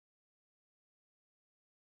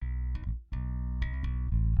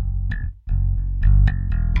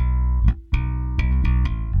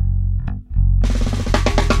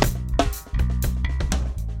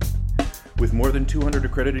200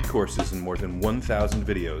 accredited courses and more than 1,000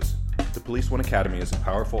 videos, the Police One Academy is a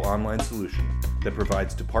powerful online solution that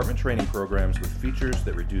provides department training programs with features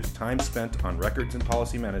that reduce time spent on records and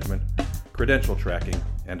policy management, credential tracking,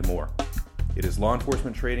 and more. It is law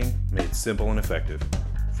enforcement training made simple and effective.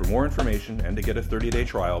 For more information and to get a 30-day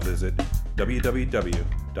trial, visit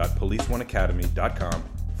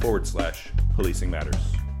www.policeoneacademy.com/policing matters.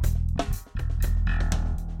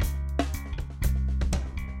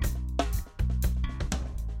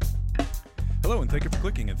 Hello, and thank you for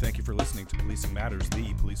clicking, and thank you for listening to Policing Matters,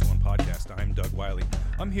 the Police One podcast. I'm Doug Wiley.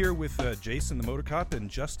 I'm here with Jason, the Motor Cop, and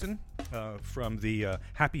Justin from the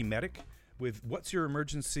Happy Medic with What's Your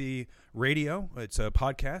Emergency Radio. It's a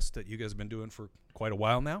podcast that you guys have been doing for quite a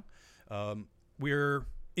while now. We're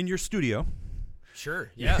in your studio. Sure.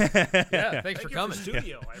 Yeah. Yeah. Thanks for coming.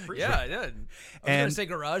 Studio. I appreciate it. Yeah. I was going to say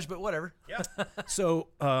garage, but whatever. Yeah. So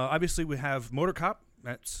obviously we have Motor Cop.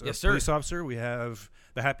 That's Yes, a sir. police officer. We have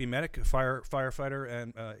the Happy Medic, a firefighter,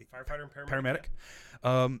 and Firefighter and paramedic.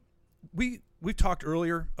 Yeah. We talked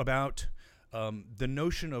earlier about the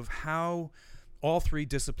notion of how all three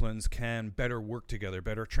disciplines can better work together,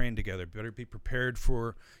 better train together, better be prepared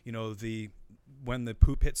for, when the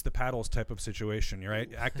poop hits the paddles type of situation, right?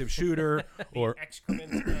 Active shooter or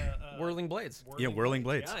excrement. Whirling blades. whirling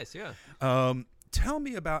blades. Nice, yeah. Tell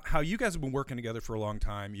me about how you guys have been working together for a long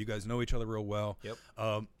time. You guys know each other real well. Yep.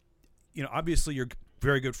 Obviously you're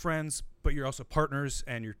very good friends, but you're also partners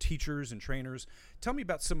and you're teachers and trainers. Tell me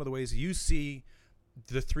about some of the ways you see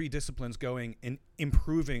the three disciplines going in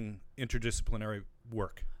improving interdisciplinary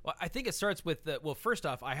work. Well, I think it starts with first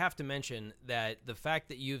off, I have to mention that the fact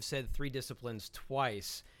that you've said three disciplines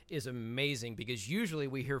twice is amazing, because usually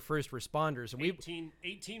we hear first responders and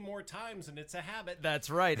 18 more times and it's a habit. That's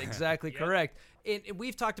right. Exactly. Correct.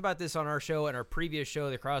 We've talked about this on our show and our previous show,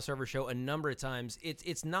 the Crossover Show, a number of times.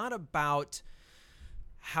 It's not about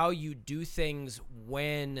how you do things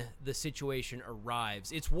when the situation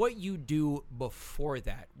arrives. It's what you do before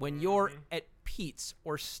that. When you're at Pete's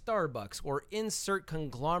or Starbucks or insert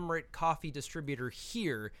conglomerate coffee distributor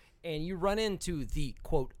here, and you run into the,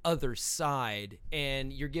 quote, other side,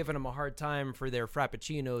 and you're giving them a hard time for their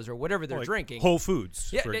Frappuccinos or whatever they're drinking. Whole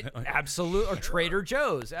Foods. Yeah, absolutely. Or Trader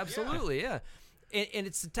Joe's. Absolutely, yeah. And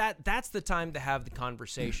it's that's the time to have the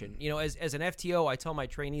conversation. As an FTO, I tell my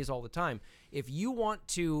trainees all the time, if you want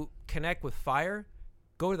to connect with fire,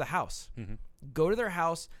 go to the house. Mm-hmm. Go to their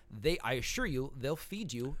house. I assure you, they'll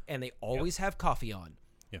feed you, and they always have coffee on.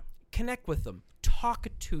 Yeah. Connect with them. Talk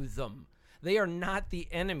to them. They are not the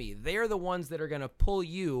enemy. They are the ones that are going to pull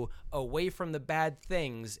you away from the bad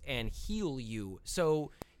things and heal you.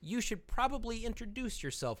 So you should probably introduce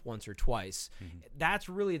yourself once or twice. Mm-hmm. That's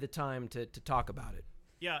really the time to talk about it.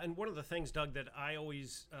 Yeah, and one of the things, Doug, that I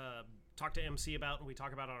always talk to MC about and we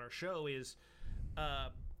talk about on our show is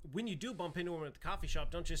when you do bump into him at the coffee shop,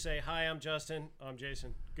 don't just say, "Hi, I'm Justin. I'm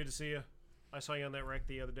Jason. Good to see you. I saw you on that wreck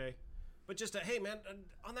the other day." But just, hey, man,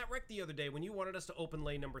 on that wreck the other day when you wanted us to open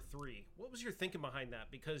lane number 3, what was your thinking behind that?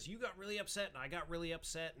 Because you got really upset and I got really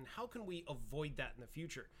upset, and how can we avoid that in the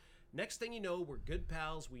future? Next thing you know, we're good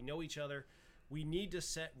pals. We know each other. We need to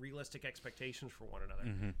set realistic expectations for one another.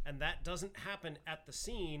 Mm-hmm. And that doesn't happen at the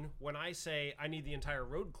scene when I say I need the entire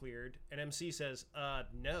road cleared and MC says,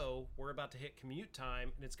 no, we're about to hit commute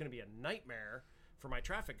time and it's going to be a nightmare for my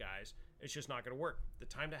traffic guys. It's just not going to work. The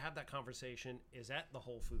time to have that conversation is at the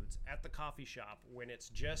Whole Foods, at the coffee shop, when it's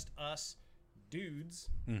just us dudes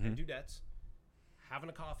and dudettes having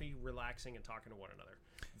a coffee, relaxing, and talking to one another.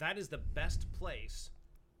 That is the best place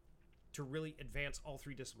to really advance all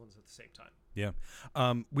three disciplines at the same time. Yeah.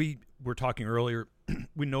 We were talking earlier.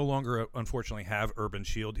 We no longer, unfortunately, have Urban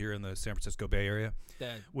Shield here in the San Francisco Bay Area,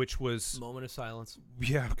 which was... Moment of silence.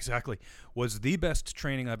 Yeah, exactly. Was the best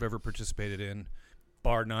training I've ever participated in,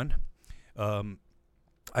 bar none.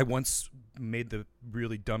 I once made the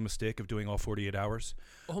really dumb mistake of doing all 48 hours.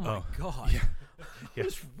 Oh, my God. Yeah.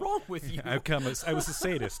 What's wrong with you? I was a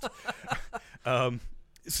sadist.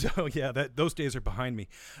 So, yeah, those days are behind me.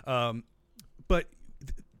 But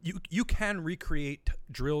you can recreate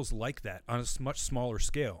drills like that on a much smaller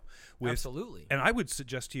scale. Absolutely. And I would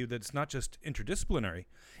suggest to you that it's not just interdisciplinary,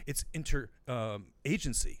 it's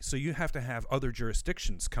inter-agency. So you have to have other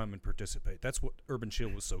jurisdictions come and participate. That's what Urban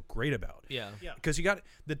Shield was so great about. Yeah. Because you got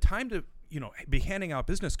the time to, be handing out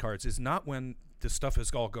business cards is not when the stuff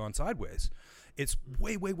has all gone sideways. It's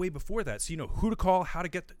way, way, way before that. So you know who to call, how to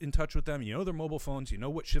get in touch with them. You know their mobile phones. You know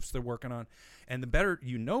what shifts they're working on. And the better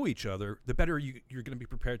you know each other, the better you're going to be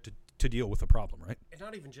prepared to deal with a problem, right? And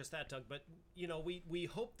not even just that, Doug, but we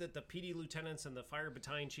hope that the PD lieutenants and the fire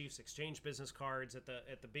battalion chiefs exchange business cards at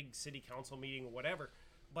the big city council meeting or whatever.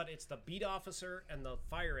 but it's the beat officer and the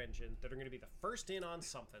fire engine that are going to be the first in on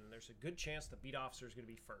something. There's a good chance the beat officer is going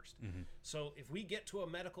to be first. So if we get to a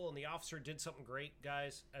medical and the officer did something great,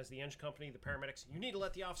 guys, as the engine company, the paramedics, you need to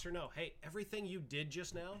let the officer know, hey, everything you did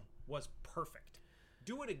just now was perfect.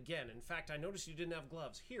 Do it again. In fact, I noticed you didn't have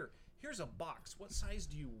gloves. Here's a box. What size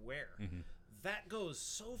do you wear? That goes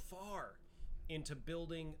so far into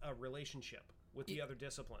building a relationship with the other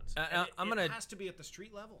disciplines. It has to be at the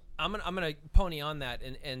street level. I'm gonna pony on that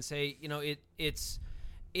and say,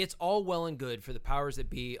 it's all well and good for the powers that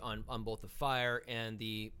be on both the fire and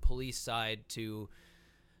the police side to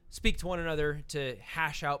speak to one another, to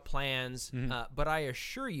hash out plans. But I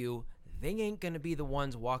assure you, they ain't gonna be the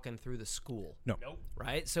ones walking through the school. No. Nope.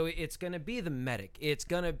 Right? So it's gonna be the medic. It's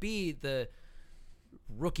gonna be the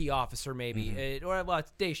rookie officer, maybe.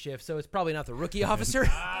 It's day shift, so it's probably not the rookie officer.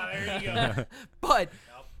 There you go. But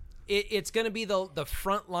it's going to be the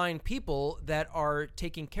frontline people that are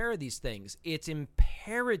taking care of these things. It's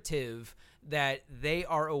imperative that they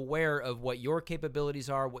are aware of what your capabilities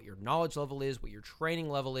are, what your knowledge level is, what your training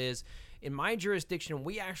level is. In my jurisdiction,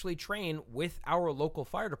 we actually train with our local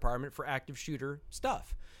fire department for active shooter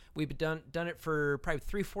stuff. We've done it for probably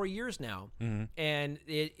 3-4 years now, and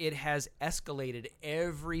it has escalated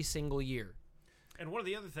every single year. And one of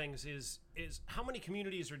the other things is how many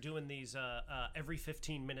communities are doing these every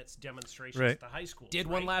 15 minutes demonstrations at the high school? Did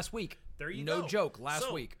one last week. There you go. No joke,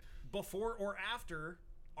 last week. Before or after,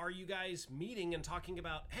 are you guys meeting and talking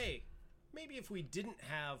about, hey, maybe if we didn't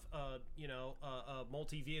have a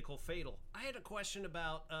multi-vehicle fatal? I had a question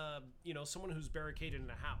about someone who's barricaded in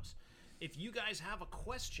a house. If you guys have a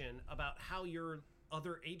question about how your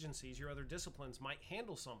other agencies, your other disciplines might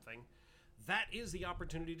handle something, that is the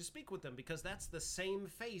opportunity to speak with them, because that's the same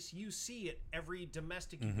face you see at every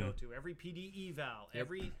domestic you go to, every PD eval,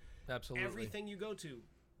 Absolutely. everything you go to.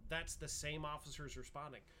 That's the same officers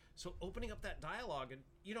responding. So opening up that dialogue, and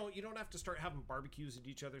you don't have to start having barbecues at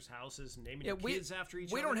each other's houses, naming your kids after each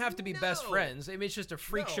other. We don't have to be best friends. I mean, it's just a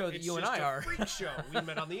freak show that you and I are. It's just a freak show. We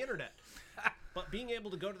met on the internet. But being able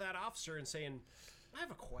to go to that officer and saying, I have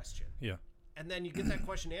a question. Yeah. And then you get that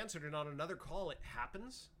question answered, and on another call it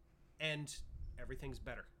happens, and everything's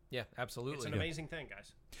better. Yeah, absolutely. It's an amazing thing,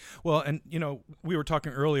 guys. Well, and, we were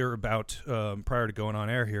talking earlier about, prior to going on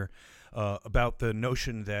air here, about the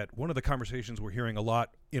notion that one of the conversations we're hearing a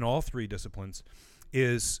lot in all three disciplines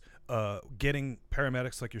is getting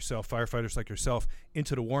paramedics like yourself, firefighters like yourself,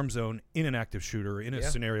 into the warm zone in an active shooter, in a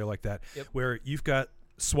scenario like that, where you've got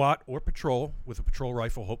SWAT or patrol with a patrol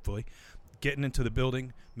rifle, hopefully, getting into the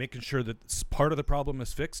building, making sure that part of the problem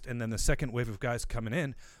is fixed, and then the second wave of guys coming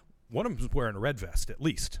in, one of them is wearing a red vest at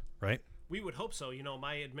least, right? We would hope so.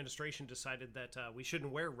 My administration decided that we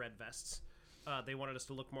shouldn't wear red vests. They wanted us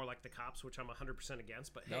to look more like the cops, which I'm 100%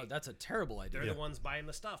 against. But hey, no, that's a terrible idea. They're the ones buying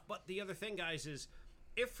the stuff. But the other thing, guys, is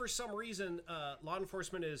if for some reason law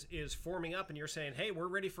enforcement is forming up and you're saying, hey, we're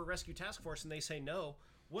ready for rescue task force, and they say no,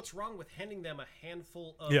 what's wrong with handing them a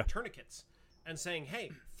handful of tourniquets and saying, hey,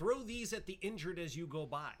 throw these at the injured as you go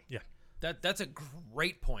by? Yeah. That's a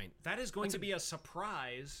great point. That is going to be a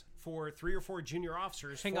surprise for 3 or 4 junior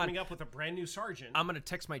officers forming up with a brand new sergeant. I'm going to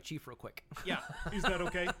text my chief real quick. Yeah. Is that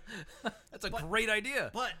okay? That's a great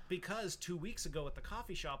idea. But because 2 weeks ago at the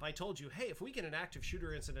coffee shop, I told you, hey, if we get an active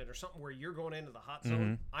shooter incident or something where you're going into the hot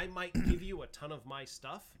zone, I might give you a ton of my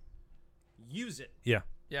stuff. Use it. Yeah.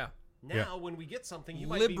 Yeah. Now, when we get something, you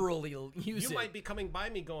liberally use it. You might be coming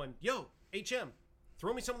by me going, yo, HM,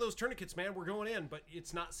 throw me some of those tourniquets, man. We're going in, but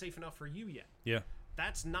it's not safe enough for you yet. Yeah.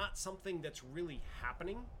 That's not something that's really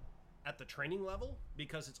happening at the training level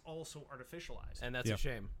because it's all so artificialized. And that's a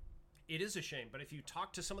shame. It is a shame. But if you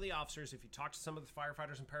talk to some of the officers, if you talk to some of the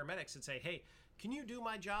firefighters and paramedics and say, hey, can you do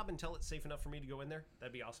my job until it's safe enough for me to go in there?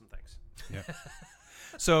 That'd be awesome. Thanks. Yeah.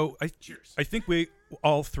 So I think we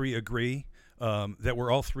all three agree that we're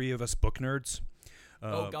all three of us book nerds.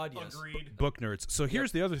 Oh, God, yes. Agreed. Book nerds. So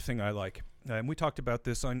here's the other thing I like, and we talked about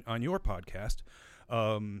this on your podcast,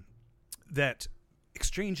 that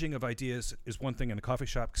exchanging of ideas is one thing in a coffee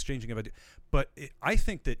shop, exchanging of ideas. But I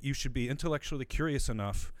think that you should be intellectually curious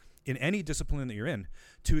enough in any discipline that you're in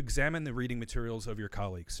to examine the reading materials of your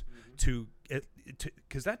colleagues,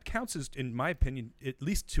 because that counts as, in my opinion, at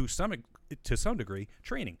least to some degree,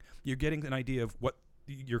 training. You're getting an idea of what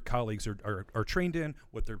your colleagues are trained in,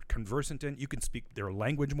 what they're conversant in. You can speak their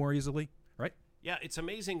language more easily, right? Yeah, it's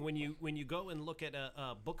amazing when you go and look at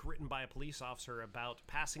a book written by a police officer about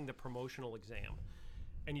passing the promotional exam,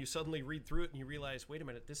 and you suddenly read through it and you realize, wait a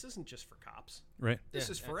minute, this isn't just for cops. Right. This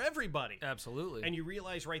is for everybody. Absolutely. And you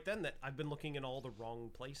realize right then that I've been looking in all the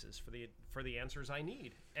wrong places for the answers I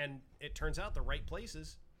need. And it turns out the right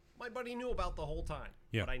places My buddy knew about the whole time,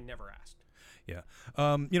 Yeah. but I never asked. Yeah.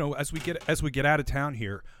 As we get out of town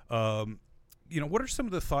here, what are some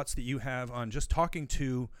of the thoughts that you have on just talking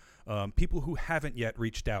to people who haven't yet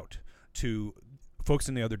reached out to folks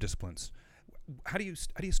in the other disciplines? How do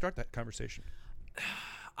you start that conversation?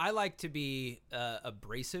 I like to be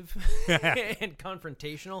abrasive and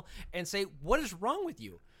confrontational and say, what is wrong with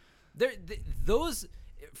you?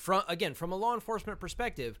 From a law enforcement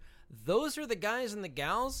perspective, those are the guys and the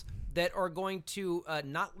gals that are going to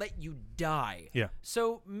not let you die. Yeah.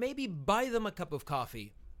 So maybe buy them a cup of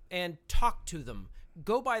coffee and talk to them.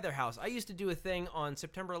 Go by their house. I used to do a thing on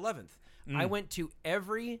September 11th. I went to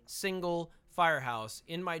every single firehouse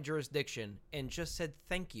in my jurisdiction and just said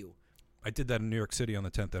thank you. I did that in New York City on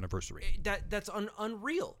the 10th anniversary. That's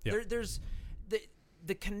unreal. Yeah. There's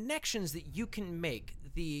the connections that you can make,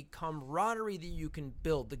 the camaraderie that you can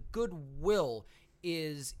build, the goodwill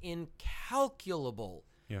is incalculable.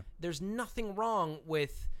 Yeah. There's nothing wrong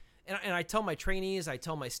with, and I tell my trainees, I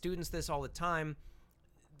tell my students this all the time,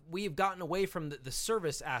 we have gotten away from the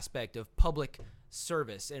service aspect of public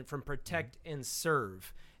service and from protect and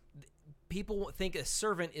serve. People think a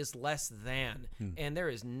servant is less than, and there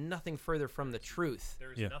is nothing further from the truth.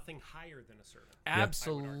 There is nothing higher than a servant.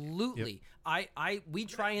 Absolutely. We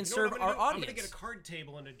try and You know what serve I'm our gonna do? audience. I'm going to get a card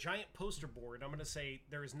table and a giant poster board. I'm going to say,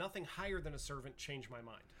 there is nothing higher than a servant. Change my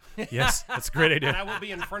mind. Yes, that's a great idea. And I will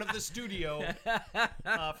be in front of the studio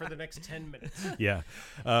for the next 10 minutes. Yeah.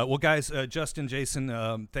 Well, guys, Justin,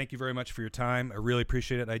 Jason, thank you very much for your time. I really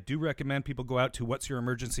appreciate it. I do recommend people go out to What's Your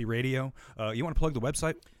Emergency Radio. You want to plug the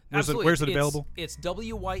website? Where's it available? It's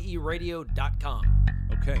wyeradio.com.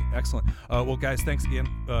 Okay, excellent. Well, guys, thanks again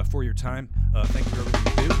for your time. Thank you for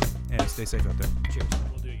everything you do, and stay safe out there. Cheers.